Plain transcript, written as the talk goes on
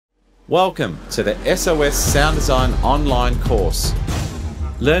Welcome to the SOS Sound Design online course.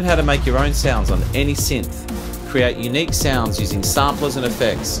 Learn how to make your own sounds on any synth, create unique sounds using samplers and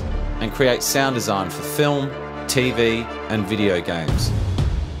effects, and create sound design for film, TV, and video games.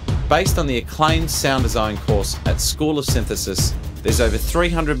 Based on the acclaimed sound design course at School of Synthesis, there's over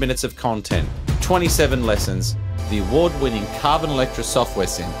 300 minutes of content, 27 lessons, the award-winning Carbon Electra software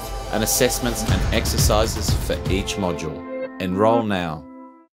synth, and assessments and exercises for each module. Enroll now.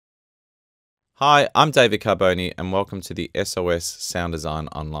 Hi, I'm Davide Carbone and welcome to the SOS Sound Design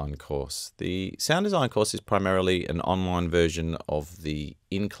online course. The sound design course is primarily an online version of the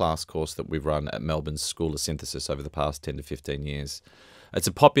in-class course that we've run at Melbourne's School of Synthesis over the past 10 to 15 years. It's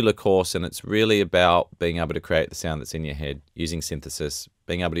a popular course and it's really about being able to create the sound that's in your head using synthesis,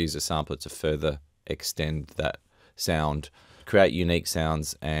 being able to use a sampler to further extend that sound, create unique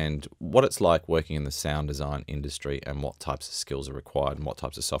sounds, and what it's like working in the sound design industry and what types of skills are required and what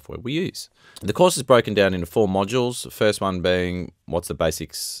types of software we use. The course is broken down into 4 modules. The first one being what's the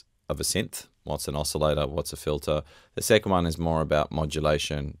basics of a synth, what's an oscillator, what's a filter. The second one is more about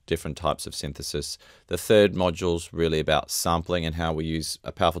modulation, different types of synthesis. The third module is really about sampling and how we use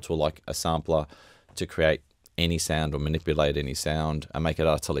a powerful tool like a sampler to create any sound or manipulate any sound and make it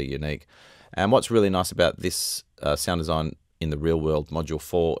utterly unique. And what's really nice about this sound design in the real world, module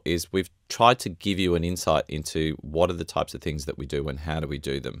 4, is we've tried to give you an insight into what are the types of things that we do and how do we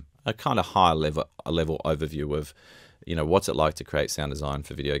do them. A kind of high level overview of, what's it like to create sound design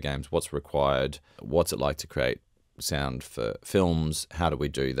for video games, what's required, what's it like to create sound for films, how do we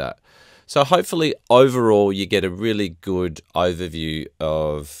do that. So hopefully overall you get a really good overview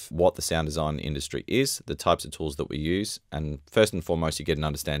of what the sound design industry is, the types of tools that we use, and first and foremost you get an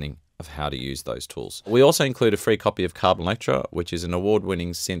understanding of how to use those tools. We also include a free copy of Carbon Electra, which is an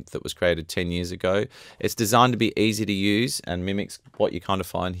award-winning synth that was created 10 years ago. It's designed to be easy to use and mimics what you kind of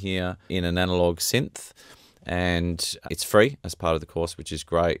find here in an analog synth. And it's free as part of the course, which is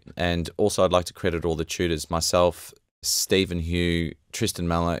great. And also I'd like to credit all the tutors, myself, Stephen Hugh, Tristan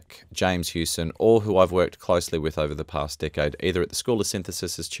Malloch, James Hewson, all who I've worked closely with over the past decade, either at the School of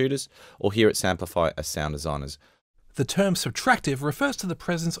Synthesis as tutors or here at Samplify as sound designers. The term subtractive refers to the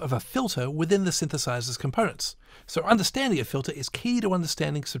presence of a filter within the synthesizer's components, so understanding a filter is key to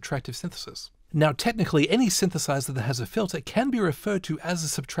understanding subtractive synthesis. Now technically any synthesizer that has a filter can be referred to as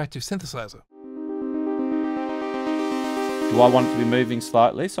a subtractive synthesizer. Do I want it to be moving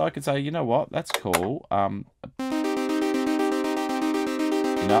slightly? So I could say, you know what, that's cool. I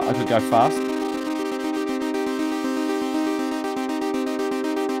could go fast.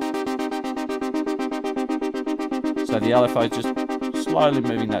 So the LFO is just slowly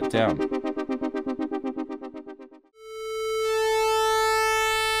moving that down.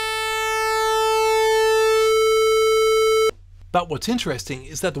 But what's interesting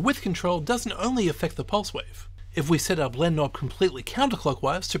is that the width control doesn't only affect the pulse wave. If we set our blend knob completely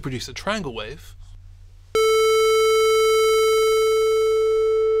counterclockwise to produce a triangle wave,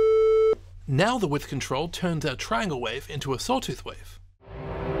 now the width control turns our triangle wave into a sawtooth wave.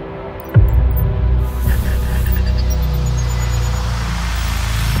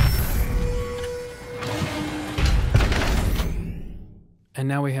 And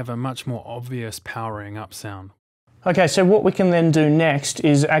now we have a much more obvious powering up sound. Okay, so what we can then do next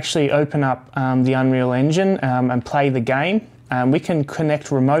is actually open up the Unreal Engine and play the game. We can connect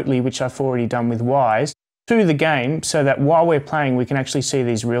remotely, which I've already done with Wise, to the game so that while we're playing we can actually see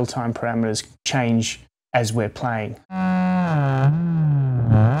these real-time parameters change as we're playing.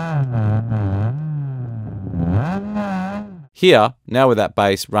 Here, now with that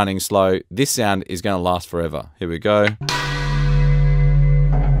bass running slow, this sound is going to last forever. Here we go.